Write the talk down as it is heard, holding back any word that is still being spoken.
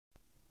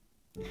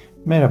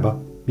Merhaba,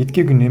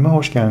 bitki günlüğüme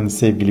hoş geldiniz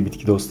sevgili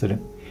bitki dostları.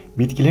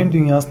 Bitkilerin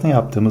dünyasına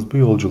yaptığımız bu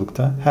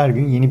yolculukta her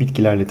gün yeni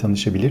bitkilerle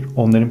tanışabilir,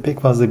 onların pek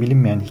fazla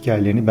bilinmeyen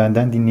hikayelerini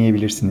benden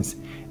dinleyebilirsiniz.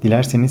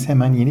 Dilerseniz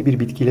hemen yeni bir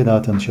bitkiyle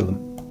daha tanışalım.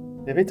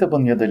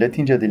 Devetabanı ya da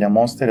Latince adıyla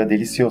Monstera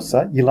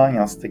deliciosa,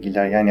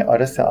 yılanyastığıgiller yani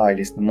Araceae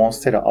ailesinin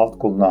Monstera alt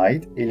koluna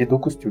ait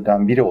 59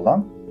 türden biri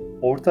olan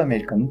Orta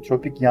Amerika'nın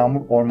tropik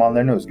yağmur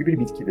ormanlarına özgü bir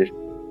bitkidir.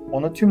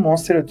 Ona tüm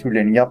Monstera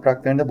türlerinin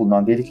yapraklarında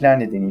bulunan delikler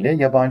nedeniyle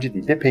yabancı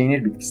dilde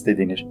peynir bitkisi de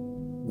denir.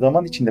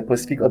 Zaman içinde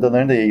Pasifik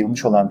adalarında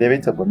yayılmış olan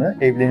devetabanı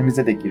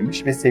evlerimize de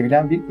girmiş ve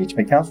sevilen bir iç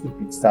mekan süs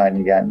bitkisi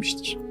haline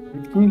gelmiştir.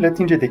 Bitkinin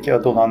Latince'deki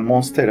adı olan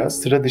Monstera,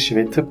 sıra dışı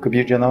ve tıpkı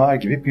bir canavar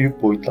gibi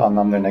büyük boyutlu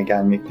anlamlarına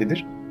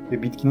gelmektedir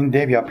ve bitkinin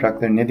dev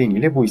yaprakları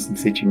nedeniyle bu isim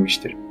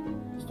seçilmiştir.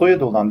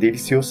 Soyadı olan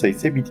deliciosa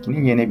ise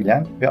bitkinin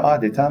yenebilen ve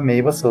adeta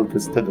meyve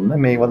salatası tadında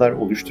meyveler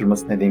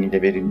oluşturması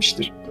nedeniyle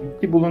verilmiştir.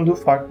 Bitki bulunduğu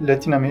farklı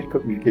Latin Amerika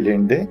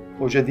ülkelerinde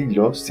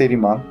Ojadillo,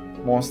 Seriman,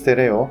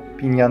 Monstereo,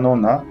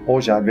 Piñanona,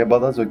 Ojal ve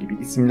Balazo gibi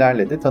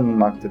isimlerle de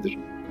tanınmaktadır.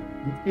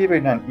 Bitkiye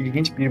verilen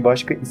ilginç bir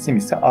başka isim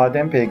ise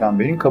Adem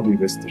peygamberin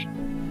kaburgasıdır.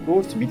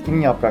 Doğrusu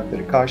bitkinin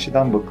yaprakları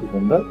karşıdan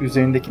bakıldığında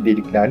üzerindeki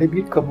deliklerle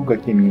bir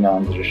kaburga kemiğini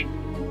andırır.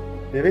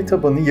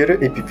 Devetabanı yarı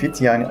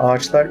epifit yani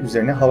ağaçlar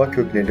üzerine hava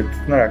kökleriyle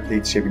tutunarak da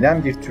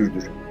yetişebilen bir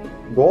türdür.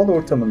 Doğal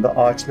ortamında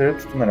ağaçlara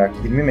tutunarak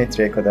 20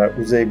 metreye kadar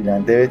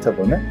uzayabilen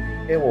devetabanı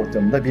ev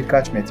ortamında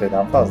birkaç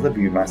metreden fazla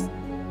büyümez.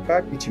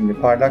 Kalp biçimli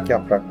parlak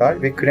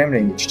yapraklar ve krem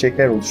rengi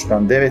çiçekler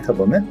oluşturan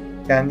devetabanı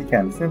kendi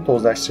kendisini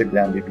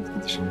tozlaştırabilen bir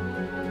bitkidir.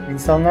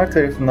 İnsanlar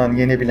tarafından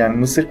yenebilen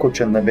mısır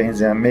koçanına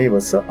benzeyen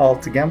meyvesi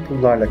altıgen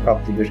pullarla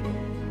kaplıdır.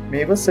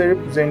 Meyve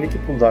sararıp üzerindeki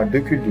pullar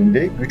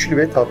döküldüğünde güçlü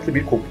ve tatlı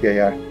bir koku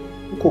yayar.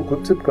 Bu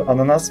koku tıpkı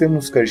ananas ve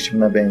muz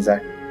karışımına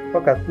benzer.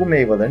 Fakat bu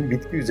meyvelerin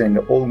bitki üzerinde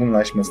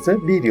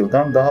olgunlaşması bir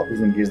yıldan daha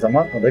uzun bir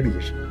zaman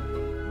alabilir.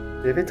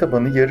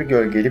 Devetabanı yarı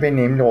gölgeli ve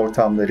nemli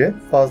ortamları,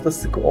 fazla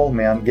sıkı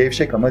olmayan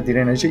gevşek ama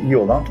direneci iyi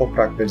olan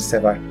toprakları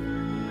sever.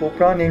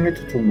 Toprağı nemli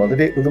tutulmalı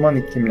ve ılıman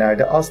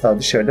iklimlerde asla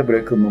dışarıda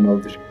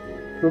bırakılmamalıdır.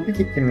 Tropik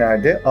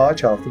iklimlerde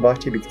ağaç altı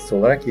bahçe bitkisi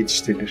olarak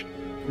yetiştirilir.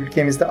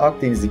 Ülkemizde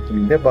Akdeniz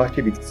ikliminde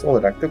bahçe bitkisi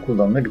olarak da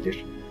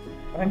kullanılabilir.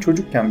 Ben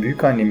çocukken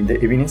büyükannemin de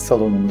evinin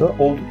salonunda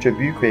oldukça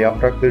büyük ve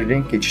yaprakları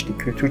renk geçişli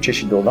kültür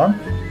çeşidi olan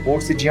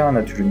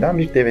Araceae türünden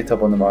bir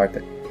devetabanı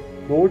vardı.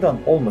 Doğrudan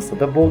olmasa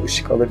da bol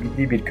ışık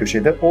alabildiği bir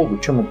köşede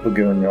oldukça mutlu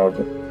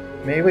görünüyordu.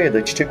 Meyve ya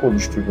da çiçek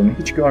oluşturduğunu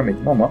hiç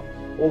görmedim ama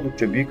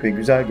oldukça büyük ve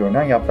güzel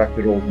görünen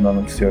yaprakları olduğunu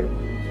anımsıyorum.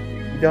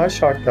 İdeal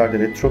şartlarda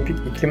ve tropik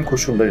iklim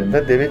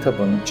koşullarında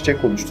devetabanının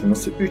çiçek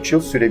oluşturması 3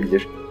 yıl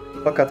sürebilir.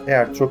 Fakat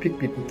eğer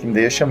tropik bir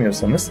iklimde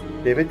yaşamıyorsanız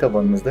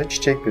devetabanınızda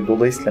çiçek ve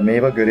dolayısıyla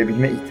meyve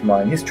görebilme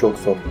ihtimaliniz çok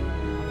zor.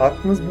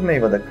 Aklınız bu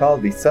meyvede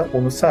kaldıysa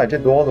onu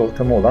sadece doğal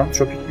ortamı olan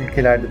tropik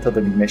ülkelerde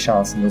tadabilme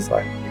şansınız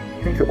var.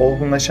 Çünkü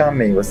olgunlaşan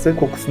meyvesi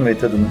kokusunu ve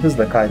tadını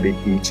hızla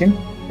kaybettiği için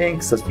en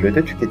kısa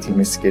sürede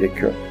tüketilmesi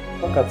gerekiyor.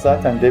 Fakat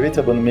zaten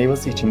devetabanı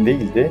meyvesi için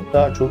değil de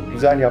daha çok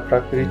güzel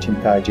yaprakları için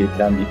tercih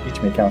edilen bir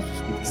iç mekan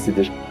süs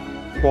bitkisidir.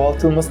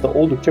 Çoğaltılması da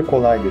oldukça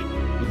kolaydır.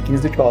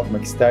 Bitkinizi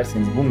çoğaltmak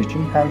isterseniz bunun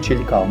için hem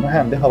çelik alma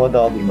hem de hava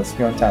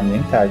daldırması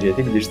yöntemlerini tercih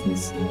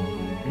edebilirsiniz.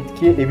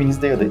 Bitkiye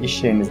evinizde ya da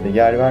iş yerinizde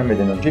yer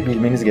vermeden önce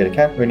bilmeniz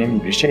gereken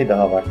önemli bir şey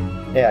daha var.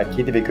 Eğer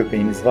kedi ve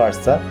köpeğiniz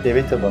varsa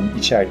devetabanın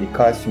içerdiği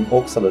kalsiyum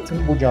oksalatın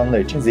bu canlılar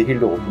için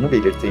zehirli olduğunu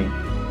belirteyin.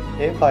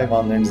 Ev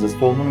hayvanlarınızda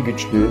solunum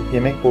güçlüğü,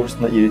 yemek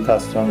borusunda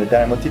iritasyon ve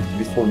dermatit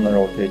gibi sorunlar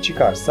ortaya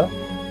çıkarsa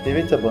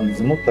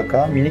devetabanınızı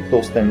mutlaka minik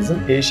dostlarınızın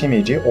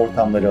erişemeyeceği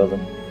ortamlara alın.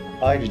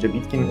 Ayrıca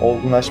bitkinin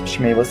olgunlaşmış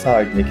meyvesi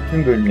haricindeki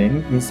tüm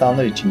bölümlerinin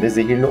insanlar için de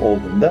zehirli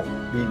olduğunu da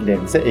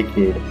bilgilerinize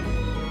ekleyelim.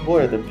 Bu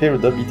arada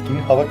Peru'da bitkinin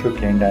hava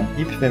köklerinden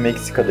ip ve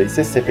Meksika'da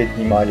ise sepet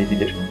imal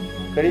edilir.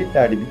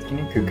 Karayipler'de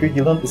bitkinin kökü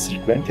yılan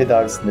ısırıklarının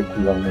tedavisinde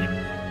kullanılır.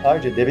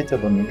 Ayrıca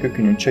devetabanının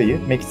kökünün çayı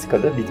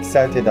Meksika'da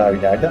bitkisel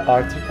tedavilerde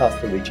artrit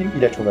hastalığı için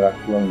ilaç olarak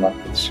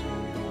kullanılmaktadır.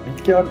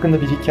 Bitki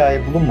hakkında bir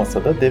hikaye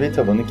bulunmasa da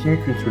devetabanı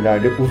kimi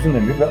kültürlerde uzun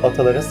ömür ve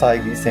atalara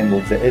saygıyı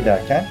sembolize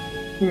ederken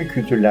kimi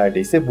kültürlerde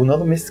ise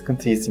bunalım ve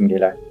sıkıntıyı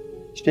simgeler.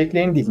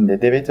 Çiçeklerin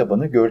dilinde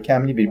devetabanı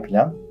görkemli bir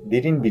plan,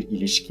 derin bir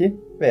ilişki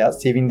veya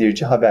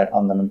sevindirici haber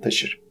anlamını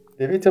taşır.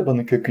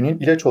 Devetabanı kökünün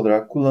ilaç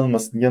olarak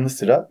kullanılmasının yanı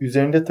sıra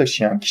üzerinde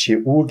taşıyan kişiye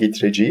uğur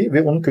getireceği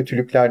ve onu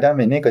kötülüklerden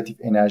ve negatif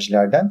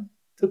enerjilerden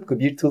tıpkı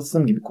bir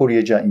tılsım gibi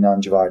koruyacağı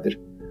inancı vardır.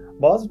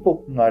 Bazı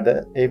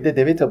toplumlarda evde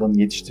devetabanı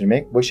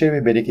yetiştirmek, başarı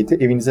ve bereketi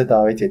evinize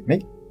davet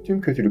etmek,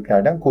 tüm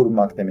kötülüklerden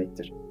korunmak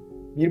demektir.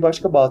 Bir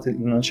başka batıl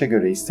inanışa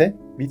göre ise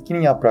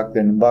bitkinin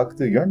yapraklarının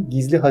baktığı yön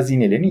gizli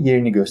hazinelerin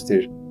yerini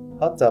gösterir.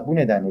 Hatta bu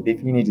nedenle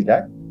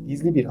defineciler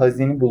gizli bir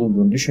hazinenin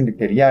bulunduğunu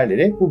düşündükleri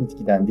yerlere bu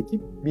bitkiden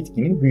dikip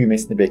bitkinin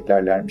büyümesini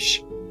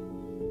beklerlermiş.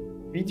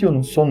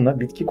 Videonun sonuna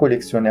bitki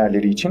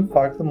koleksiyonerleri için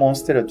farklı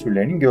Monstera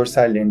türlerinin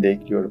görsellerini de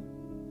ekliyorum.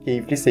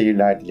 Keyifli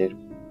seyirler dilerim.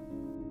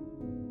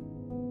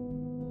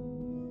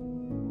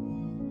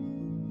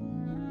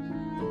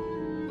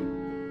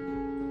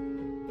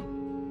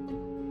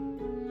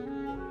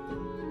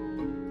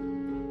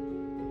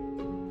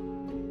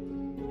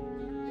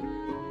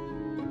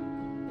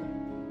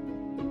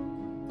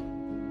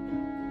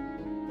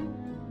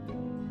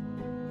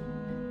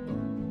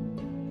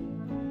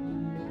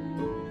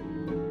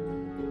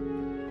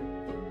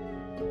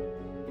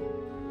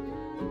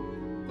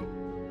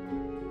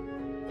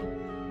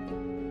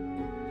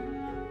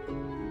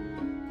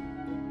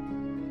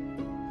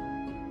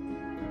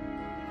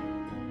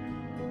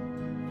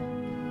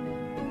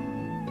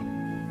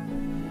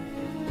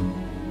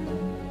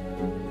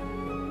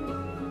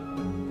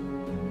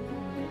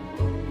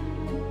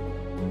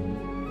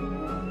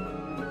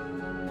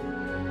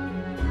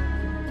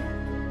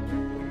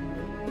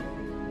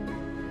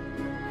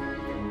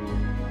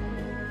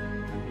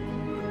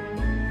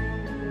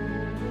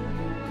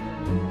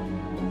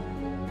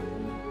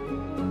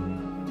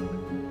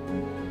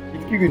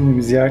 Bitki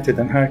günlüğümü ziyaret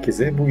eden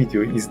herkese bu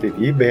videoyu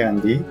izlediği,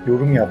 beğendiği,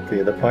 yorum yaptığı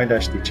ya da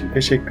paylaştığı için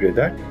teşekkür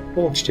eder.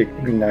 Bol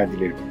çiçekli günler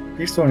dilerim.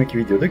 Bir sonraki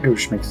videoda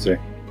görüşmek üzere.